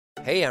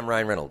Hey, I'm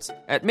Ryan Reynolds.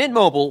 At Mint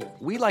Mobile,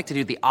 we like to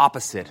do the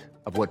opposite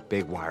of what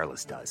Big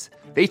Wireless does.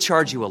 They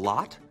charge you a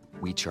lot,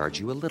 we charge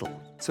you a little.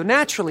 So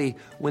naturally,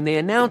 when they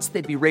announced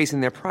they'd be raising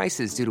their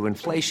prices due to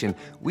inflation,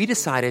 we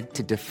decided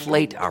to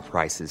deflate our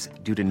prices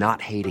due to not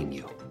hating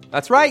you.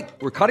 That's right.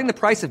 We're cutting the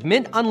price of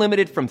Mint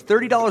Unlimited from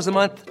 $30 a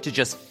month to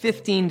just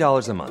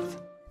 $15 a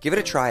month. Give it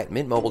a try at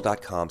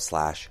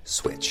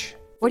mintmobile.com/switch.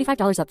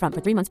 $45 up front for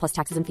 3 months plus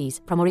taxes and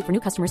fees. Promo rate for new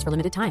customers for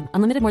limited time.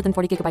 Unlimited more than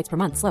 40 gigabytes per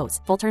month. Slows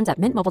full terms at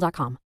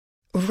mintmobile.com.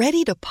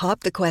 Ready to pop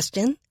the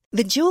question?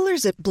 The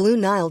jewelers at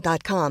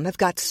BlueNile.com have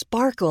got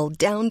sparkle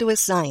down to a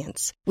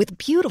science with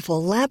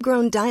beautiful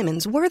lab-grown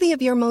diamonds worthy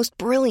of your most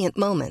brilliant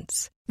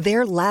moments.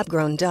 Their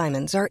lab-grown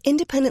diamonds are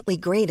independently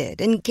graded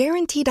and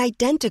guaranteed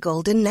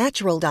identical to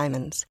natural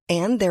diamonds,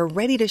 and they're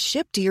ready to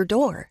ship to your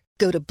door.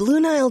 Go to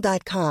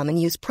BlueNile.com and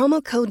use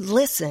promo code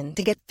LISTEN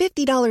to get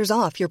 $50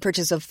 off your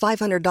purchase of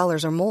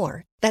 $500 or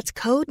more. That's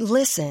code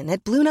LISTEN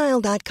at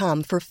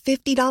BlueNile.com for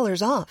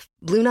 $50 off.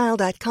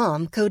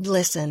 BlueNile.com, code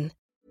LISTEN.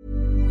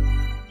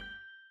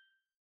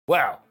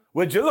 Well,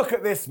 would you look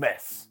at this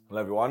mess? Hello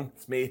everyone,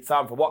 it's me,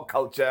 Sam from What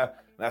Culture.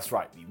 That's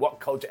right, the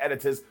What Culture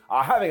editors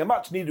are having a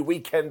much needed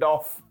weekend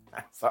off,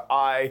 so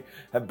I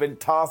have been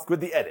tasked with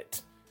the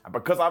edit. And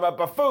because I'm a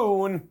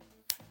buffoon,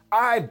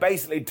 I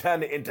basically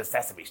turned it into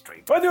Sesame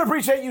Street. So I do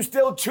appreciate you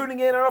still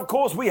tuning in, and of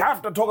course we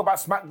have to talk about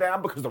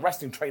SmackDown because the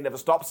wrestling train never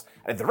stops,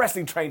 and if the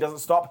wrestling train doesn't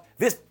stop,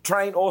 this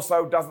train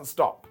also doesn't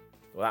stop.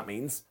 Well, that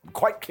means I'm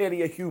quite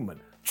clearly a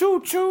human.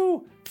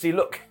 Choo-choo! See,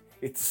 look,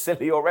 it's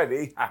silly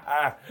already.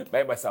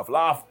 Made myself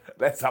laugh.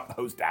 Let's up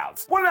those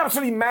downs. What an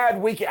absolutely mad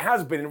week it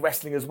has been in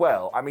wrestling as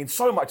well. I mean,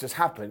 so much has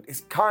happened.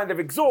 It's kind of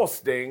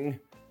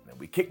exhausting. Then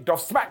we kicked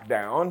off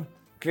SmackDown.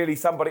 Clearly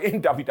somebody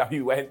in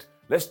WWE went,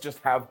 let's just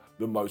have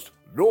the most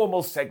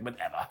normal segment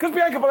ever. Because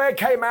Bianca Belair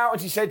came out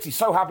and she said she's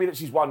so happy that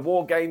she's won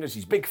War Games and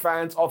she's big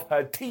fans of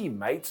her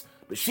teammates,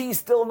 but she's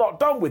still not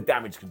done with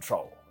Damage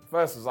Control.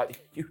 First, I was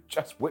like, you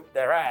just whipped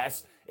their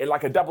ass in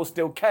like a double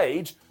steel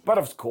cage, but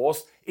of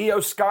course,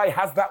 Io Sky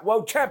has that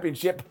world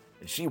championship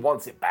and she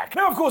wants it back.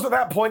 Now, of course, at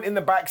that point in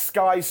the back,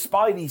 Sky's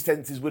spidey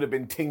senses would have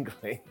been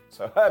tingling,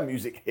 so her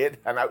music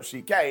hit and out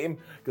she came,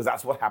 because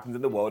that's what happens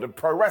in the world of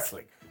pro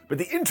wrestling. But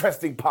the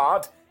interesting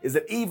part is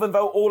that even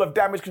though all of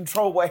Damage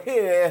Control were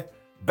here,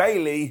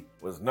 Bayley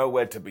was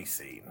nowhere to be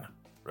seen.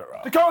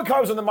 Dakota Kai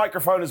was on the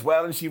microphone as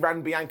well, and she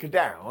ran Bianca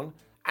down,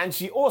 and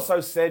she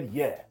also said,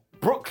 yeah,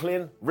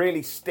 Brooklyn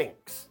really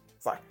stinks.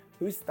 It's like,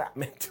 who's that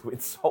meant to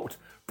insult?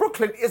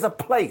 Brooklyn is a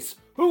place.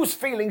 Whose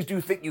feelings do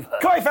you think you've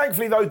hurt? Kai,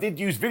 thankfully, though, did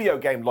use video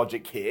game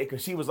logic here,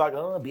 because she was like,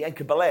 oh,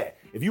 Bianca Belair,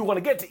 if you want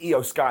to get to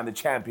Io Sky in the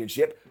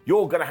championship,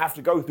 you're going to have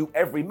to go through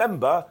every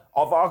member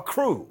of our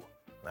crew.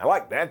 And I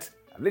like that.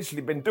 I've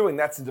literally been doing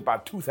that since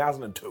about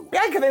 2002.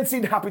 Bianca then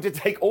seemed happy to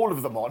take all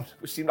of them on,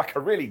 which seemed like a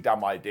really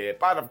dumb idea.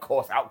 But of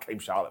course, out came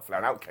Charlotte Flair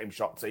and out came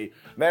Shotzi.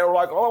 And they were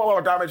like, oh,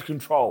 Damage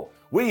Control.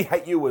 We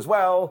hate you as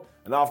well.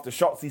 And after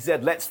Shotzi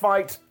said, let's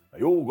fight,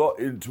 they all got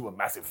into a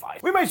massive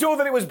fight. We made sure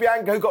that it was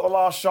Bianca who got the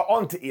last shot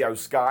onto Io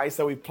Sky,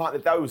 so we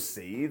planted those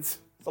seeds.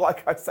 So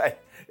like I say,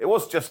 it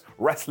was just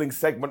wrestling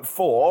segment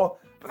 4,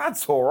 but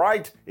that's all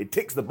right. It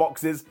ticks the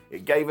boxes,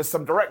 it gave us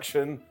some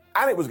direction,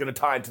 and it was going to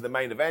tie into the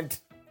main event.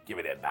 Give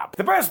it a nap.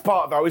 The best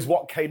part, though, is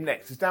what came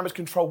next, as Damage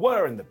Control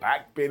were in the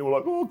back, being all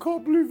like, oh, I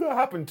can't believe that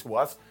happened to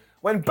us,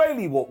 when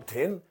Bayley walked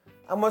in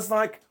and was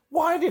like,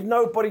 why did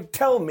nobody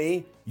tell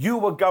me you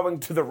were going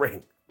to the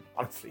ring?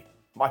 Honestly,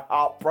 my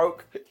heart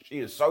broke. She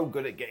is so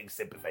good at getting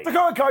sympathy.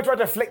 Dakota Kai tried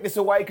to flick this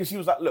away because she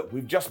was like, look,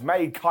 we've just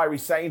made Kairi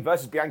Sane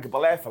versus Bianca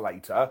Belair for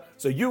later,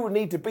 so you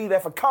need to be there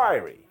for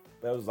Kairi.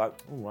 I was like,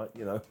 all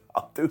right,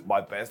 I'll do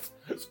my best.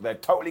 So they're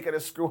totally going to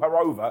screw her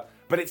over,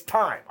 but it's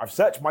time. I've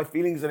searched my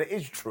feelings and it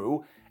is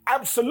true.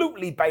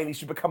 Absolutely, Bayley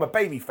should become a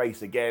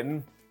babyface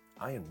again.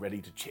 I am ready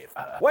to cheer for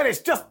her. When it's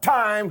just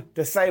time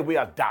to say we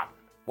are done.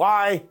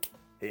 Why?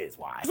 Here's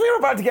why. We were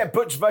about to get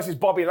Butch versus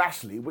Bobby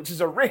Lashley, which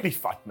is a really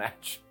fun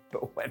match.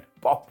 But when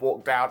Bob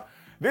walked out,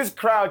 this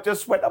crowd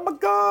just went, oh my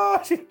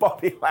gosh, it's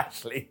Bobby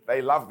Lashley.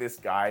 They love this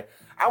guy.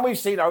 And we've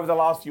seen over the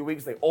last few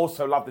weeks, they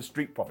also love the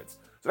Street Profits.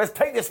 So let's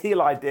take this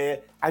heel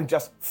idea and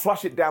just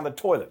flush it down the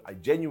toilet. I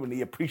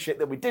genuinely appreciate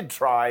that we did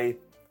try,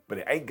 but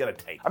it ain't gonna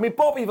take. I mean,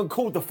 Bob even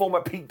called the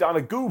former Pete Dunne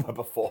a goober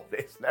before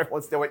this, and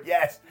everyone still went,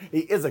 yes, he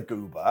is a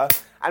goober.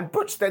 And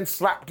Butch then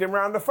slapped him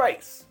around the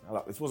face. Now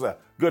look, this was a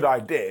good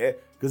idea,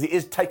 because he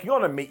is taking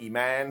on a meaty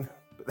man,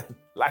 but then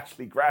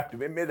Lashley grabbed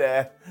him in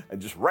midair and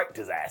just wrecked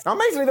his ass. Now,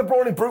 amazingly, the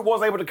Brawling Brute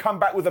was able to come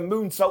back with a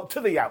moonsault to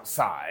the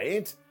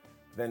outside.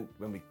 Then,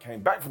 when we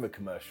came back from the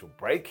commercial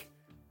break,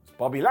 it was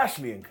Bobby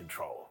Lashley in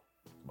control.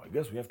 I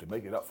guess we have to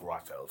make it up for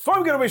ourselves. So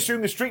I'm going to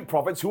assume the Street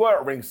Profits, who were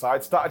at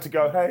ringside, started to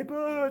go, hey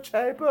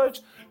Butch,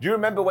 do you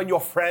remember when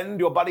your friend,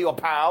 your buddy, your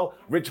pal,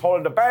 Rich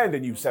Holland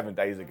abandoned you 7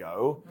 days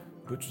ago?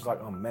 Butch was like,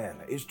 oh man,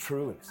 that is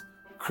true. It's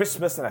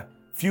Christmas in a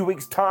few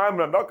weeks' time,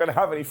 and I'm not going to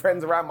have any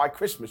friends around my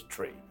Christmas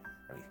tree.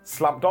 And he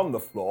slumped on the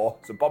floor,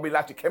 so Bobby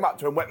Lashley came up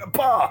to him and went,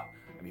 bah!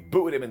 And he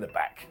booted him in the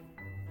back.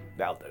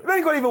 That'll do. Then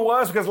it got even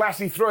worse because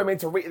Lashley threw him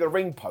into the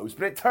ring post,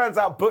 but it turns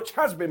out Butch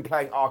has been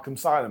playing Arkham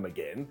Asylum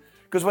again,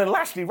 because when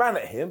Lashley ran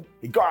at him,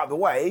 he got out of the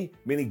way,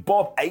 meaning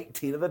Bob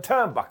 18 of the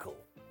turnbuckle.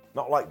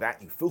 Not like that,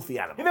 you filthy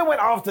animal. He then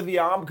went after the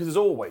arm because, as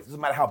always, it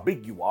doesn't matter how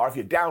big you are, if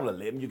you're down a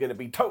limb, you're going to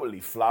be totally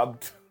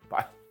flubbed.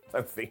 But I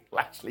don't think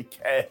Lashley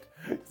cared.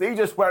 So he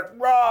just went,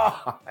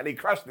 rah! And he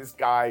crushed this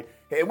guy,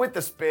 hit him with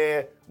the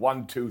spear,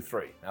 1, 2,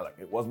 3. Now look,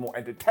 it was more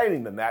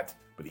entertaining than that,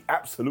 but he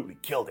absolutely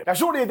killed him. Now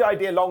surely the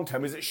idea long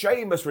term is that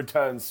Sheamus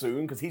returns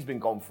soon, because he's been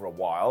gone for a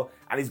while,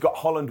 and he's got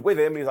Holland with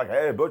him. He's like,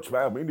 hey, Butch,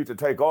 man, we need to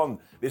take on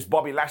this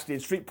Bobby Lashley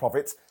and Street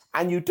Profits.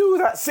 And you do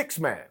that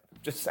 6-man.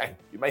 Just saying,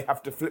 you may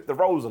have to flip the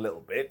roles a little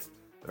bit,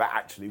 but that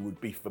actually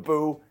would be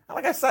Fabu. And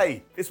like I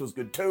say, this was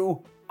good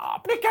too.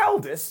 Nick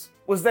Aldis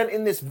was then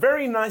in this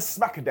very nice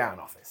SmackDown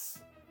office.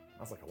 I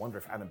was like, I wonder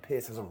if Adam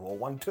Pearce has a Raw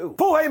one too.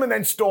 Paul Heyman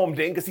then stormed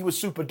in because he was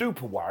super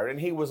duper worried, and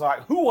he was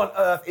like, who on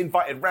earth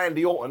invited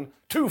Randy Orton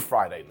to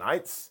Friday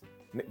nights?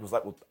 Nick was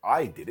like, well,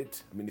 I did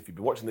it. I mean, if you've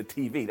been watching the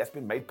TV, that's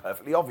been made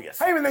perfectly obvious.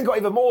 Heyman then got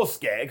even more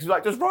scared because he was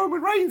like, does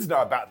Roman Reigns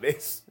know about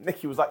this?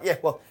 Nicky was like, yeah,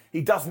 well,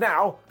 he does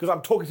now because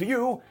I'm talking to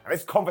you, and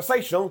this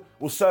conversation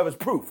will serve as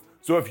proof.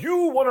 So if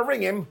you want to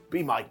ring him,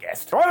 be my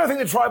guest. So I don't think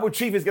the tribal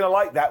chief is going to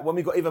like that when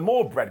we got even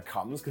more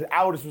breadcrumbs, because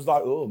Aldis was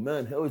like, oh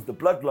man, how is the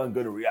bloodline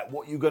going to react?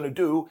 What are you going to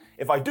do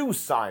if I do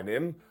sign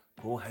him?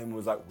 Paul Heyman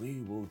was like,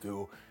 we will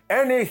do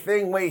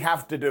anything we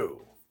have to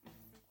do.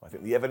 I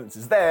think the evidence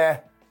is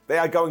there. They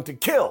are going to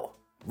kill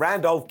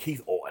Randolph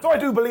Keith Orton. So I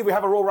do believe we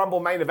have a Royal Rumble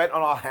main event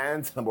on our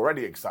hands, and I'm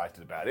already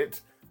excited about it.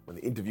 When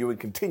the interviewing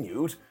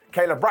continued,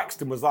 Kayla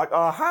Braxton was like,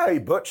 oh, hey,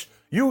 Butch,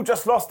 you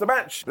just lost the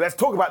match. Let's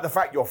talk about the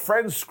fact your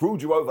friends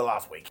screwed you over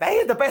last week. They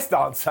had the best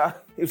answer.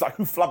 He was like,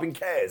 who flubbing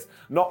cares?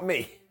 Not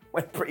me.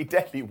 When Pretty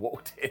Deadly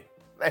walked in,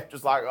 they're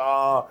just like,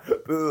 oh,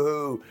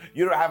 boo-hoo.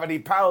 You don't have any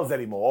pals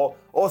anymore.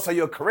 Also,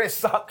 your career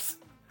sucks.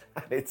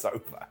 And it's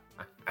over.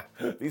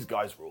 These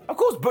guys rule. Of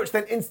course, Butch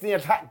then instantly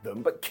attacked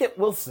them, but Kip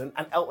Wilson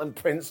and Elton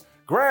Prince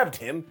grabbed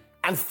him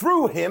and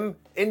threw him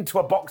into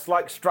a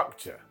box-like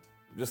structure.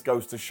 It just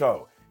goes to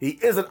show. He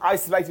is an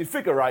isolated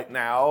figure right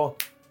now.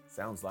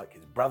 Sounds like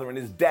his brother and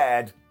his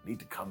dad need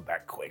to come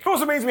back quick. It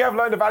also means we have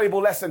learned a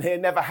valuable lesson here,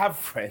 never have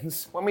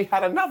friends. When we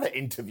had another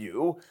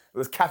interview, it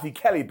was Kathy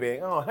Kelly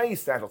being, oh, hey,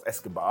 Santos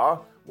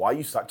Escobar, why are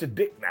you such a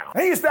dick now?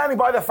 And he is standing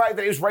by the fact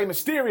that it was Rey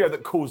Mysterio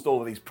that caused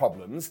all of these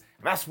problems,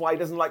 and that's why he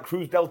doesn't like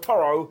Cruz del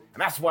Toro,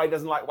 and that's why he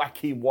doesn't like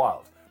Joaquin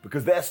Wilde,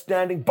 because they're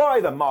standing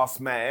by the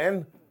masked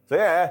man. So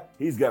yeah,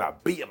 he's gonna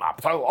beat him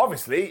up. So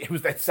obviously, it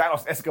was then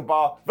Santos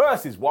Escobar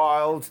versus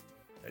Wilde.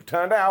 It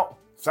turned out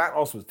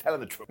Santos was telling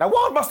the truth. Now,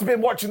 Wilde must have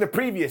been watching the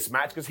previous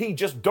match because he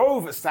just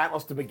dove at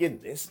Santos to begin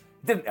this.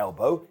 He did an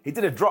elbow, he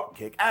did a drop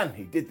kick, and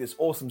he did this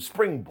awesome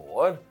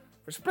springboard.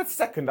 For a split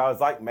second, I was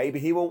like, maybe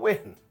he will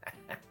win.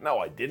 No,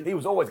 I didn't. He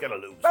was always going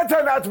to lose. That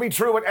turned out to be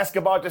true when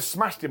Escobar just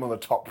smashed him on the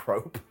top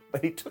rope.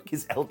 But he took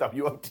his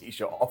LWO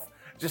t-shirt off,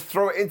 just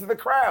threw it into the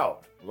crowd.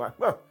 I was like,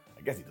 well,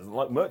 I guess he doesn't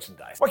like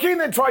merchandise. Joaquin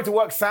then tried to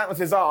work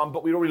Santos' arm,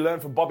 but we'd already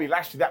learned from Bobby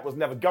Lashley that was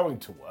never going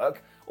to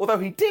work. Although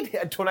he did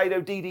hit a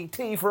tornado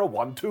DDT for a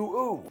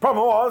 1-2-ooh.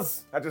 Problem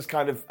was, that just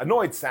kind of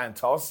annoyed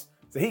Santos,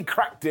 so he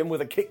cracked him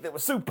with a kick that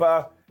was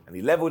super, and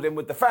he leveled him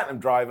with the Phantom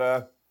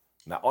Driver,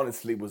 and that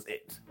honestly was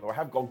it. Although I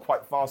have gone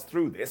quite fast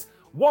through this,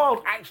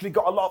 Wilde actually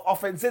got a lot of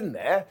offense in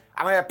there,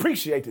 and I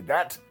appreciated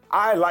that.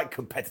 I like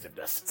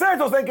competitiveness.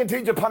 Santos then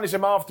continued to punish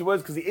him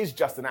afterwards because he is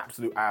just an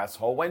absolute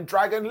asshole. When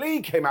Dragon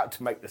Lee came out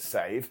to make the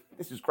save,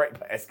 this is great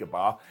by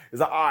Escobar.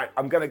 He's like, all right,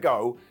 I'm going to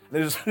go. And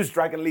then as soon as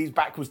Dragon Lee's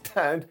back was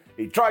turned,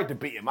 he tried to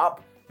beat him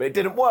up, but it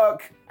didn't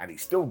work, and he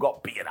still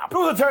got beaten up. It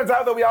also turns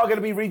out that we are going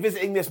to be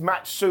revisiting this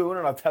match soon,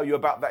 and I'll tell you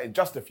about that in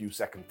just a few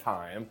seconds'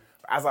 time.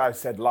 But as I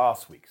said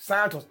last week,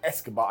 Santos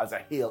Escobar as a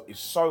heel is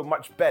so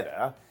much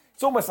better.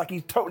 It's almost like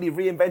he's totally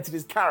reinvented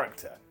his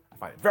character. I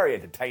find it very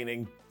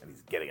entertaining, and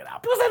he's getting it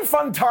up. It was then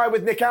fun time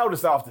with Nick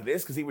Aldis after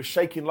this, because he was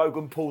shaking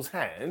Logan Paul's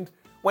hand,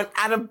 when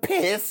Adam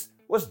Pearce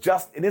was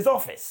just in his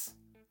office.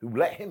 Who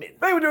let him in?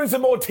 They were doing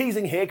some more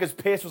teasing here, because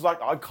Pearce was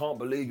like, I can't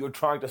believe you're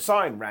trying to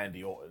sign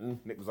Randy Orton.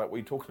 Nick was like, what are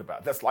you talking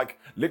about? That's like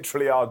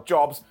literally our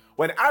jobs.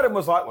 When Adam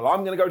was like, well,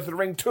 I'm going to go to the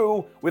ring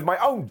too, with my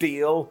own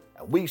deal,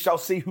 and we shall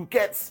see who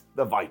gets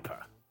the Viper.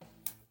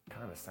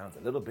 Kind of sounds a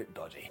little bit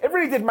dodgy. It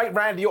really did make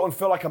Randy Orton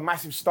feel like a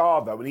massive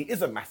star, though, and he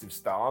is a massive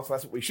star, so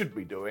that's what we should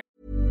be doing.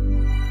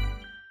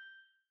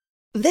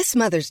 This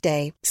Mother's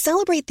Day,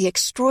 celebrate the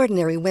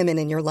extraordinary women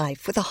in your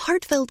life with a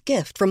heartfelt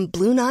gift from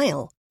Blue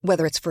Nile.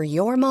 Whether it's for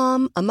your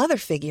mom, a mother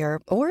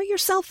figure, or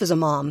yourself as a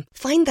mom,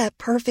 find that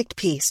perfect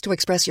piece to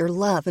express your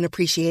love and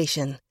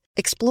appreciation.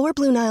 Explore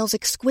Blue Nile's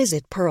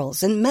exquisite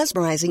pearls and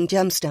mesmerizing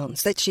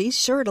gemstones that she's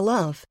sure to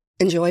love.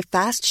 Enjoy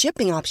fast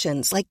shipping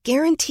options like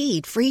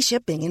guaranteed free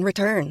shipping and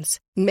returns.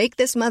 Make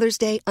this Mother's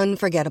Day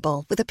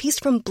unforgettable with a piece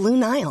from Blue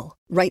Nile.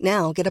 Right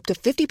now, get up to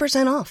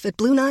 50% off at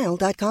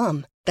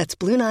BlueNile.com. That's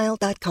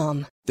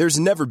BlueNile.com. There's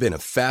never been a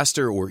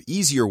faster or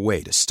easier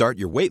way to start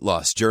your weight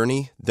loss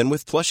journey than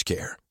with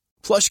PlushCare.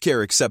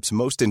 PlushCare accepts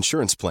most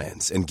insurance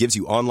plans and gives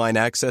you online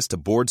access to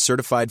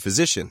board-certified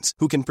physicians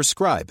who can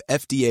prescribe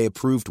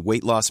FDA-approved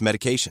weight loss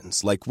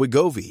medications like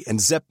Wegovy and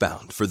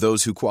Zepbound for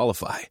those who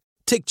qualify.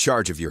 Take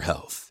charge of your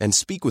health and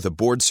speak with a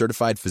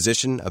board-certified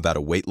physician about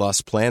a weight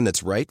loss plan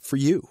that's right for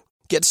you.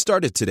 Get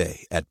started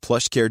today at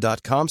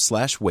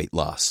plushcare.com/weight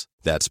loss.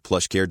 That's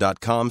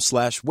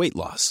plushcare.com/weight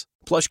loss.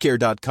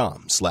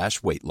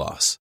 plushcare.com/weight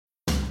loss.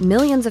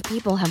 Millions of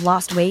people have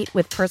lost weight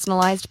with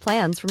personalized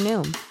plans from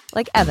Noom.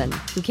 Like Evan,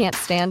 who can't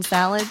stand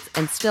salads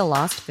and still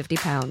lost 50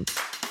 pounds.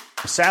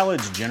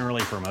 Salads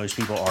generally for most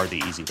people are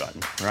the easy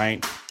button,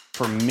 right?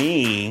 For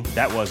me,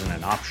 that wasn't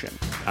an option.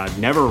 I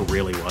never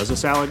really was a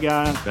salad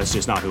guy. That's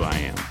just not who I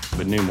am.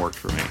 But Noom worked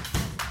for me.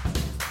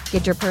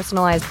 Get your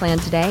personalized plan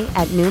today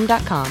at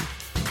Noom.com.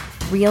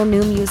 Real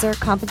Noom user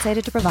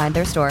compensated to provide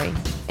their story.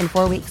 In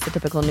 4 weeks, the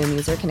typical Noom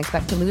user can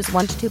expect to lose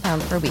 1 to 2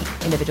 pounds per week.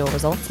 Individual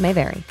results may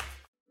vary.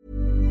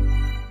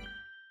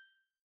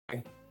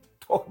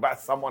 Talk about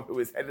someone who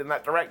is heading in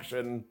that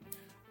direction.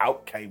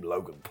 Out came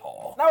Logan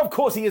Paul. Now, of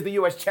course, he is the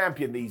US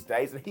champion these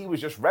days, and he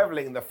was just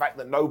reveling in the fact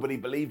that nobody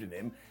believed in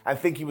him and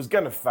think he was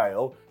gonna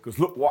fail, because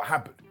look what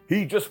happened.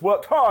 He just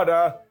worked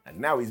harder, and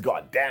now he's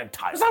got a damn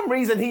title. For some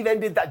reason, he then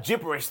did that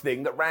gibberish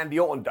thing that Randy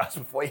Orton does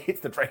before he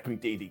hits the draping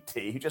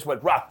DDT. He just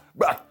went, rah,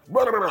 rah,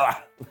 rah, rah,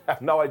 rah. I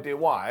have no idea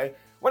why.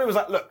 When he was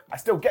like, look, I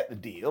still get the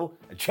deal.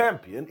 A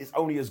champion is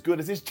only as good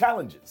as his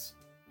challengers.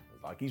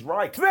 Like he's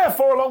right.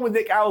 Therefore, along with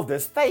Nick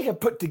Aldis, they have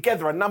put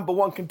together a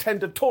 #1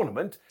 contender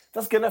tournament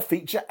that's going to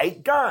feature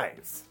 8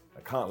 guys.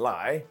 I can't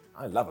lie,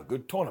 I love a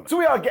good tournament. So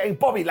we are getting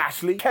Bobby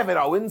Lashley, Kevin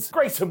Owens,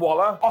 Grayson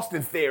Waller,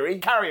 Austin Theory,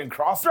 Karrion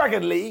Kross,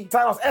 Dragon Lee,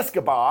 Santos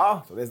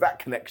Escobar, so there's that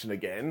connection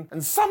again,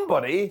 and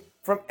somebody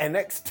from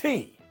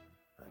NXT.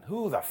 And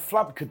who the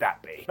flub could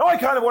that be? Now I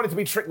kind of want it to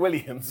be Trick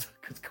Williams,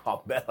 because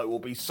Carmelo will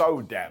be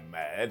so damn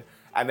mad.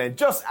 And then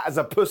just as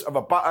a push of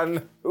a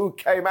button, who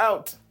came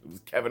out? It was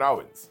Kevin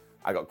Owens.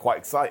 I got quite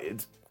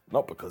excited,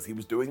 not because he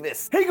was doing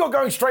this. He got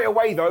going straight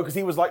away though, because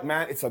he was like,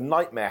 man, it's a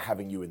nightmare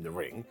having you in the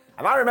ring.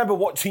 And I remember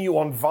watching you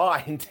on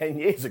Vine 10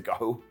 years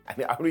ago, and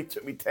it only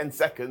took me 10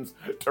 seconds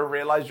to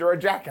realize you're a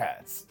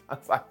jackass. I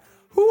was like,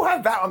 who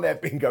had that on their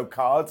bingo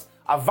cards?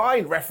 A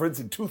Vine reference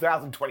in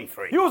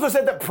 2023. He also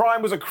said that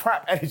Prime was a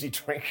crap energy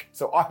drink,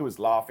 so I was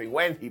laughing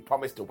when he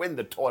promised to win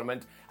the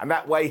tournament, and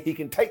that way he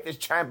can take this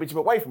championship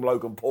away from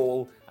Logan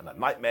Paul, and the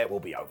nightmare will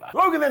be over.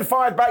 Logan then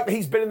fired back that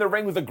he's been in the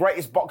ring with the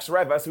greatest boxer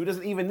ever, so he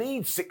doesn't even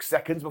need 6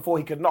 seconds before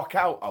he could knock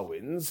out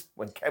Owens,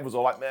 when Kev was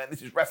all like, man,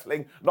 this is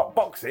wrestling, not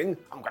boxing,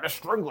 I'm gonna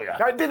strangle you.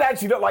 Now, it did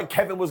actually look like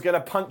Kevin was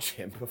gonna punch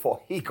him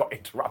before he got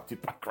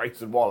interrupted by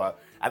Grayson Waller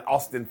and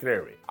Austin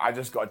Theory. I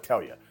just gotta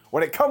tell you,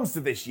 when it comes to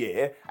this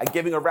year and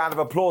giving a round of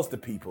applause to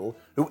people,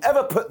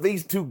 whoever put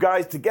these 2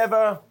 guys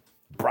together,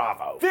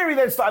 bravo. Theory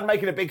then started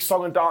making a big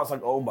song and dance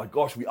like, oh my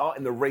gosh, we aren't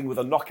in the ring with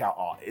a knockout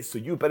artist, so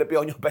you better be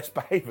on your best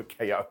behavior,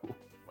 KO.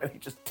 When he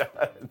just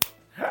turned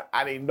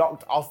and he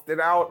knocked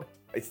Austin out.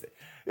 This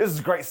is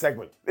a great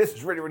segment. This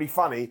is really, really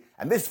funny,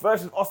 and this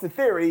version of Austin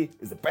Theory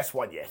is the best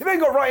one yet. He then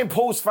got right in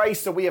Paul's face,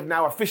 so we have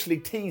now officially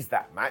teased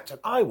that match, and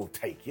I will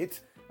take it.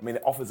 I mean,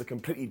 it offers a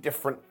completely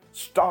different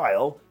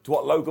style to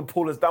what Logan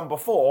Paul has done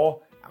before,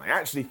 and I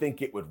actually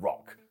think it would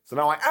rock. So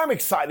now I am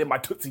excited in my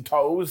Tootsie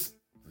Toes.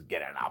 Let's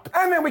get it up.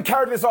 And then we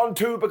carried this on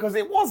too, because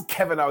it was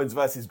Kevin Owens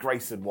versus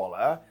Grayson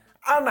Waller.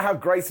 I don't know how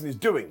Grayson is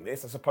doing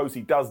this. I suppose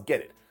he does get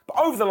it. But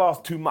over the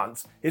last 2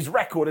 months, his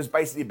record has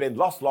basically been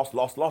loss,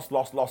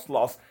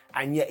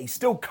 and yet he's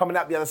still coming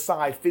out the other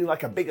side feeling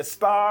like a bigger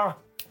star.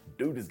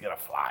 Dude is gonna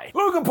fly.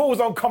 Logan Paul was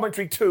on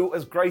commentary too,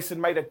 as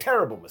Grayson made a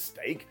terrible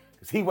mistake,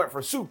 because he went for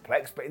a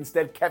suplex, but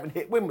instead Kevin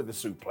hit Win with the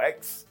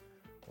suplex.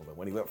 Although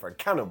when he went for a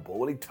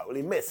cannonball, he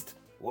totally missed.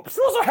 Whoops.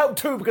 It also helped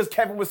too, because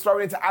Kevin was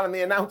thrown into Alan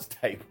the announce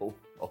table.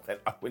 Well, then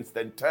Owens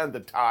then turned the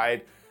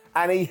tide,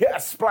 and he hit a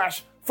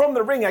splash from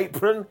the ring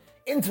apron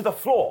into the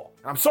floor.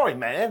 And I'm sorry,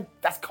 man,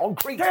 that's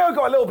concrete. KO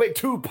got a little bit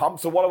too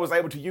pumped, so Waller was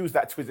able to use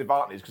that to his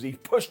advantage, because he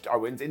pushed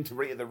Owens into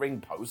the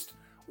ring post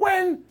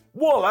when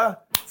Waller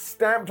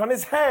stamped on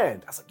his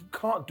hand. I was like, you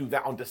can't do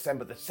that on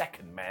December the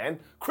 2nd, man.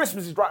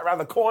 Christmas is right around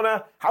the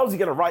corner. How's he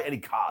going to write any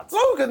cards?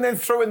 Logan then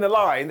threw in the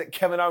line that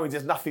Kevin Owens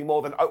is nothing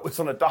more than Otis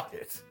on a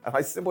diet. And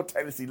I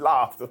simultaneously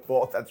laughed and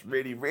thought that's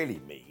really,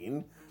 really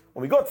mean.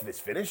 When we got to this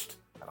finished,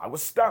 and I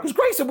was stunned. Because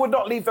Grayson would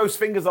not leave those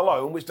fingers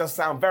alone, which does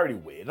sound very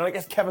weird, and I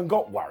guess Kevin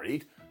got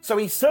worried. So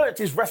he searched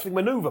his wrestling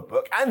maneuver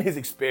book and his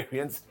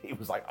experience. He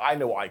was like, I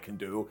know what I can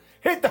do.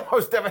 Hit the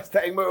most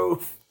devastating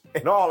move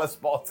in all of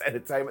sports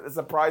entertainment, the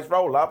surprise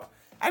roll-up.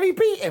 And he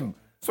beat him.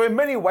 So in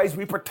many ways,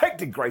 we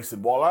protected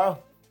Grayson Waller.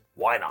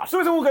 Why not? So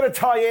it's all going to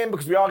tie in,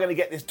 because we are going to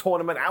get this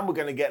tournament, and we're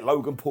going to get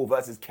Logan Paul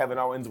versus Kevin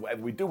Owens,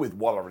 whatever we do with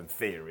Waller in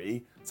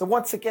theory. So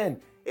once again,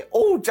 it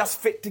all just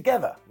fit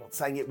together. I'm not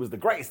saying it was the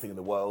greatest thing in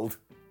the world,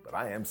 but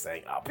I am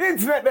saying up. The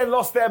internet then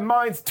lost their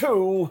minds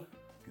too,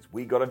 because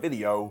we got a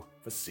video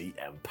for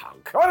CM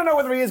Punk. I don't know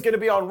whether he is going to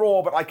be on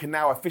Raw, but I can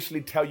now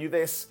officially tell you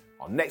this.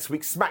 On next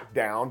week's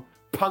SmackDown,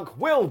 Punk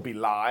will be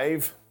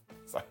live.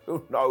 So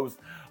who knows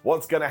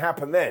what's going to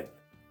happen then?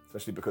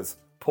 Especially because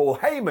Paul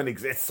Heyman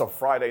exists on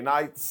Friday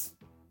nights.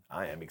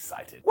 I am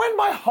excited. When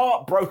my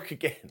heart broke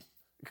again,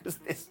 because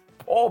this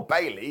poor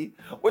Bayley.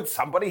 Would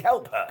somebody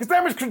help her? Because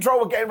Damage Control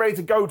were getting ready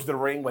to go to the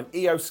ring when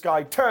Io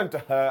Sky turned to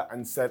her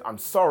and said, I'm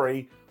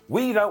sorry,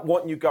 we don't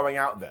want you going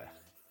out there.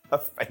 Her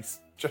face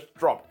just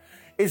dropped.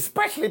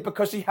 Especially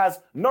because she has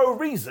no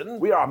reason.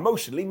 We are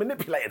emotionally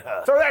manipulating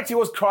her. So that she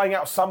was crying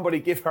out, somebody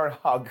give her a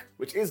hug,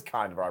 which is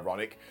kind of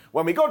ironic.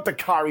 When we got to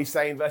Kairi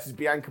Sane versus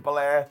Bianca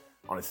Belair,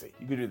 honestly,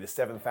 you could do this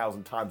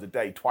 7,000 times a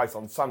day, twice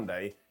on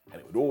Sunday, and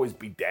it would always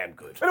be damn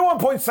good. And at one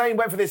point, Sane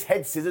went for this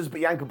head scissors, but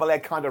Bianca Belair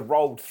kind of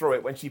rolled through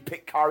it when she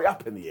picked Kairi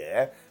up in the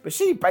air, but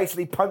she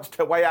basically punched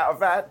her way out of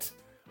that.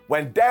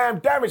 When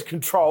Damage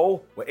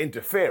Control were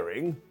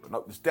interfering, but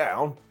note this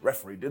down,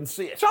 referee didn't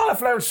see it. Charlotte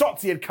Flair and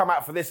Shotzi had come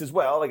out for this as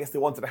well. I guess they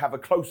wanted to have a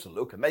closer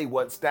look and they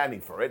weren't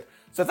standing for it.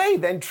 So they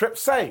then tripped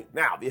Sane.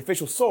 Now, the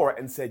official saw it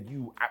and said,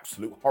 you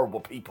absolute horrible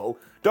people,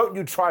 don't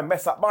you try and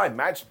mess up my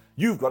match,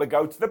 you've got to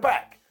go to the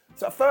back.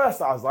 So at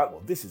first I was like,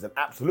 well, this is an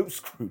absolute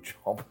screw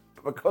job.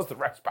 But because the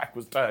ref's back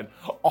was turned,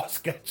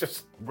 Oscar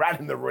just ran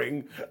in the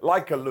ring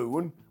like a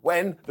loon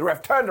when the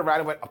ref turned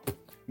around and went, oh,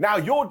 now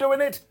you're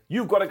doing it,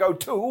 you've got to go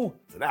too.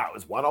 So now it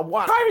was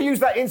one-on-one. Kyrie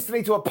used that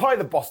instantly to apply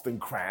the Boston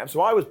Crab, so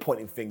I was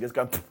pointing fingers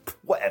going,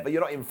 whatever, you're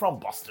not even from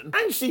Boston.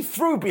 And she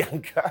threw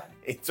Bianca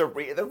into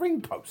Rita the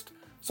ring post.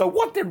 So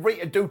what did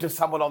Rita do to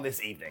someone on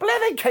this evening? Blair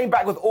then came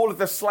back with all of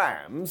the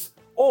slams,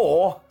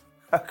 or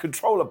her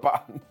controller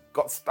button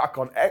got stuck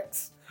on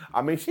X.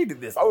 I mean, she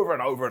did this over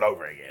and over and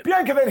over again.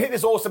 Bianca then hit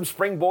this awesome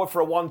springboard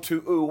for a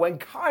 1-2-ooh when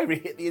Kyrie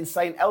hit the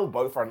insane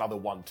elbow for another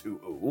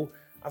 1-2-ooh.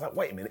 I was like,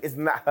 wait a minute,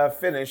 isn't that her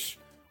finish?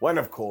 When,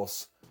 of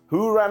course,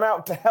 who ran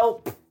out to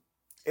help?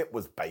 It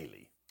was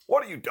Bayley.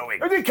 What are you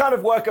doing? It did kind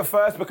of work at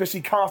first because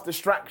she cast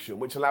Distraction,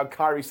 which allowed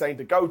Kairi Sane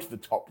to go to the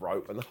top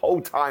rope, and the whole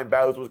time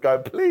Bells was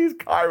going, please,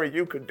 Kairi,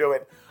 you can do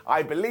it.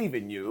 I believe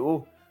in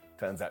you.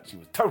 Turns out she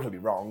was totally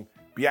wrong.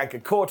 Bianca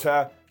caught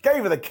her,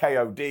 gave her the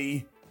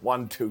KOD,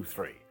 1, 2,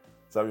 3.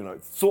 So,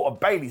 it's sort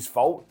of Bayley's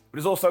fault, but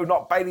it's also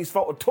not Bayley's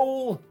fault at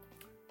all.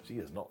 She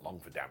is not long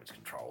for Damage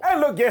Control. And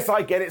look, yes,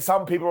 I get it.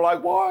 Some people are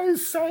like, why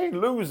is Sane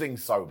losing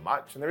so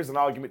much? And there is an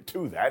argument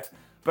to that,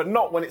 but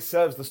not when it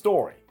serves the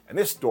story. And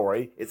this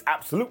story is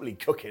absolutely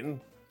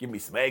cooking. Give me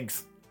some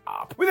eggs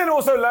up. We then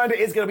also learned it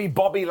is going to be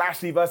Bobby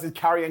Lashley versus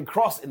Karrion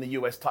Kross in the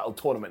US title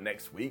tournament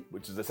next week,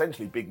 which is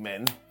essentially big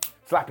men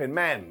slapping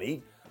man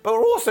meat. But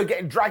we're also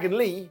getting Dragon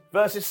Lee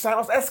versus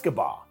Santos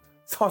Escobar.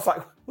 So I was like,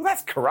 well,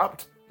 that's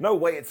corrupt. No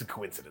way it's a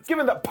coincidence.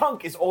 Given that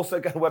Punk is also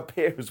going to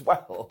appear as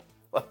well.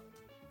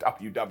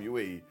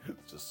 WWE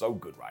is just so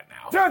good right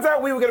now. Turns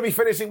out we were going to be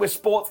finishing with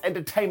sports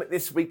entertainment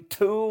this week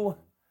too.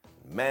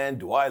 Man,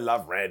 do I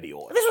love Randy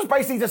Orton. This was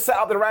basically to set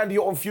up the Randy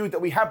Orton feud that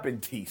we have been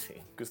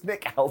teasing, because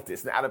Nick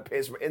Aldis and Adam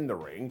Pearce were in the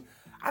ring,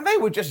 and they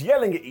were just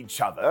yelling at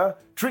each other,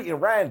 treating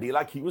Randy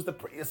like he was the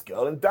prettiest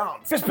girl in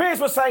dance. Because Pearce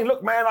was saying,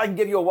 look man, I can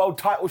give you a world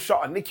title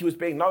shot, and Nikki was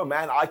being, no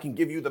man, I can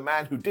give you the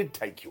man who did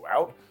take you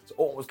out. So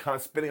Orton was kind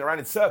of spinning around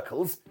in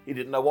circles. He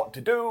didn't know what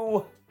to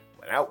do,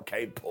 when out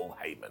came Paul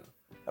Heyman.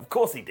 Of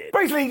course he did.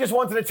 Basically, he just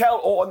wanted to tell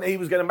Orton that he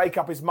was going to make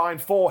up his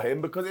mind for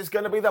him because it's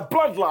going to be the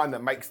bloodline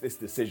that makes this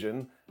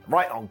decision.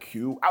 Right on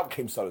cue, out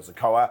came Solo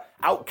Sikoa,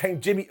 out came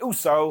Jimmy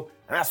Uso,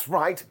 and that's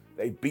right,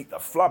 they beat the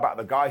flub out of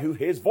the guy who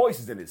hears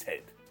voices in his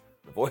head.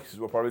 The voices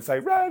will probably say,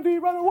 Randy,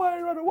 run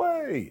away, run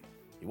away.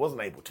 He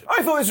wasn't able to.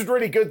 I thought this was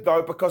really good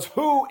though, because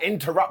who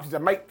interrupted to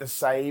make the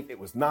save? It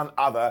was none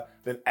other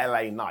than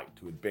LA Knight,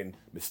 who had been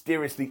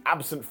mysteriously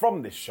absent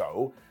from this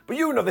show. But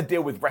you know the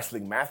deal with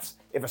wrestling maths.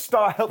 If a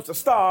star helps a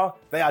star,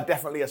 they are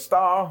definitely a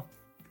star.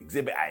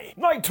 Exhibit A.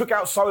 Knight took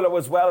out Solo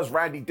as well as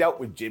Randy dealt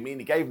with Jimmy, and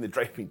he gave him the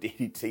draping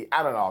DDT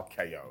and an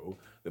RKO.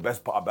 The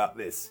best part about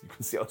this, you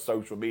can see on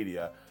social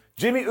media,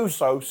 Jimmy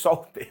Uso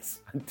sold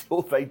this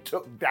until they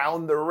took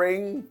down the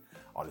ring.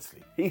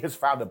 Honestly, he has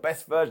found the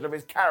best version of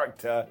his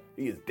character.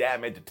 He is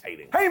damn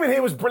entertaining. Heyman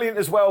here was brilliant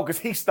as well because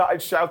he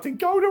started shouting,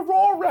 go to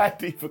Raw,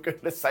 Randy, for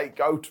goodness sake,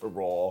 go to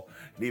Raw.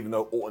 And even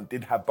though Orton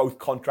did have both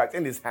contracts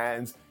in his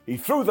hands, he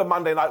threw the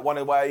Monday night one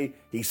away.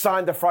 He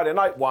signed the Friday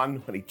night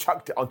one when he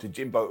chucked it onto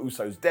Jimbo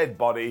Uso's dead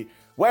body.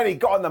 When he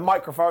got on the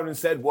microphone and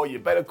said, well, you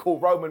better call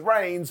Roman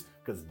Reigns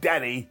because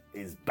Daddy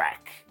is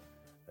back.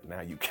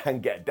 Now you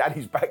can get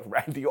Daddy's Back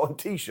Randy Orton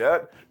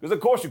t-shirt, because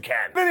of course you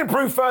can. Then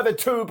improved further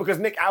too, because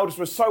Nick Aldis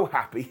was so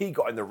happy he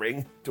got in the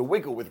ring to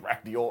wiggle with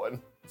Randy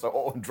Orton, so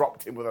Orton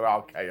dropped him with an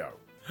RKO.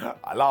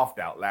 I laughed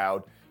out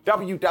loud.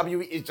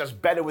 WWE is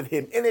just better with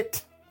him in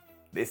it.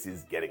 This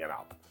is getting it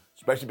up.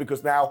 Especially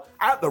because now,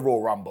 at the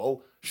Royal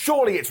Rumble,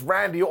 surely it's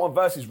Randy Orton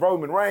versus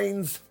Roman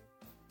Reigns.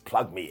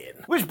 Plug me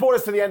in. Which brought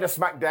us to the end of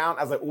SmackDown.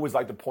 As I always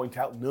like to point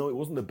out, no, it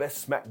wasn't the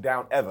best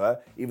SmackDown ever,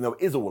 even though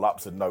it is all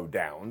ups and no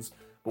downs.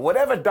 But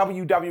whatever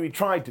WWE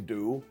tried to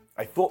do,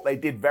 I thought they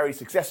did very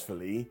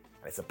successfully,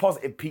 and it's a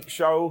positive peak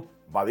show.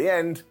 By the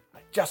end, I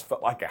just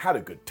felt like I had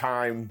a good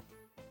time.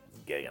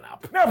 Getting it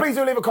up. Now please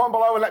do leave a comment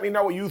below and let me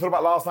know what you thought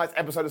about last night's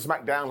episode of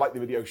SmackDown. Like the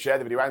video, share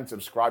the video, and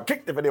subscribe.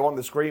 Click the video on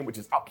the screen, which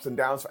is ups and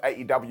downs for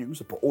AEW,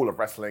 support all of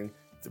wrestling.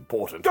 It's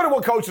important. Go to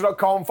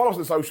whatculture.com, follow us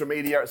on social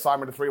media at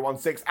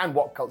Simon316 and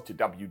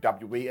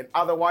WhatCultureWWE, and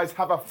otherwise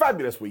have a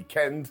fabulous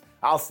weekend.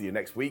 I'll see you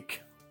next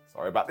week.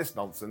 Sorry about this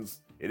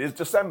nonsense. It is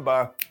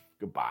December.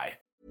 Goodbye.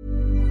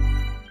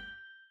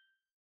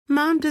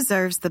 Mom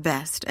deserves the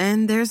best,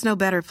 and there's no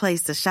better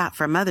place to shop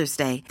for Mother's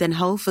Day than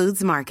Whole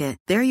Foods Market.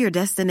 They're your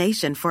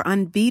destination for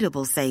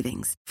unbeatable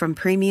savings, from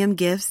premium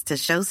gifts to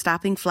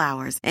show-stopping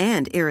flowers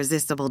and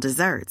irresistible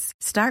desserts.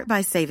 Start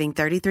by saving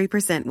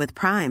 33% with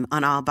Prime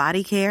on all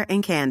body care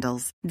and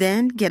candles.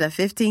 Then get a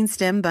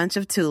 15-stem bunch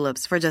of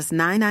tulips for just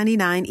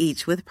 $9.99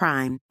 each with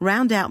Prime.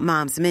 Round out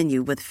Mom's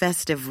menu with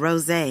festive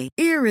rosé,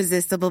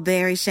 irresistible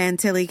berry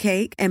chantilly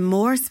cake, and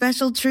more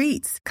special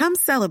treats. Come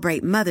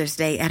celebrate Mother's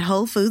Day at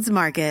Whole Foods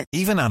Market.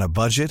 Even on a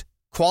budget,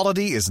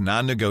 quality is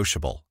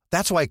non-negotiable.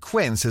 That's why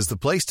Quince is the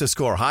place to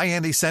score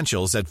high-end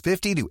essentials at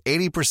 50 to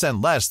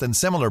 80% less than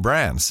similar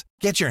brands.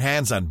 Get your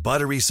hands on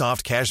buttery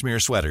soft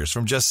cashmere sweaters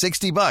from just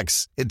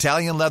 $60,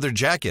 Italian leather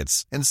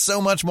jackets, and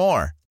so much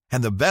more.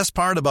 And the best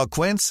part about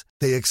Quince,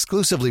 they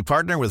exclusively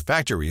partner with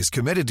factories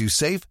committed to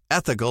safe,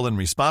 ethical, and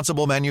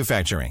responsible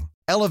manufacturing.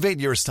 Elevate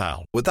your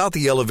style without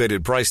the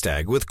elevated price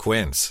tag with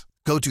Quince.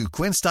 Go to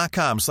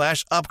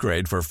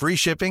quince.com/upgrade for free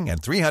shipping and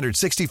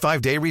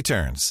 365-day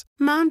returns.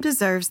 Mom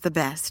deserves the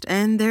best,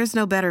 and there's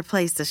no better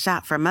place to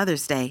shop for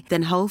Mother's Day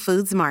than Whole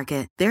Foods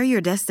Market. They're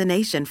your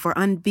destination for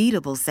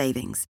unbeatable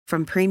savings,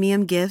 from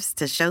premium gifts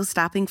to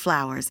show-stopping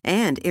flowers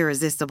and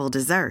irresistible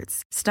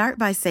desserts. Start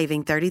by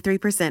saving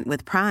 33%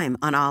 with Prime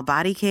on all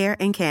body care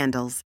and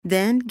candles.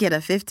 Then get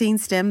a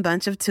 15-stem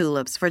bunch of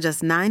tulips for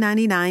just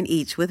 $9.99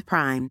 each with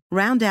Prime.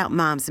 Round out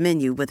Mom's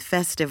menu with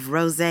festive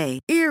rosé,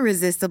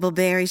 irresistible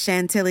berry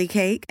chantilly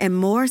cake, and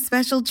more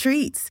special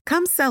treats.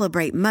 Come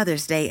celebrate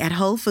Mother's Day at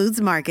Whole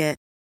Foods Market.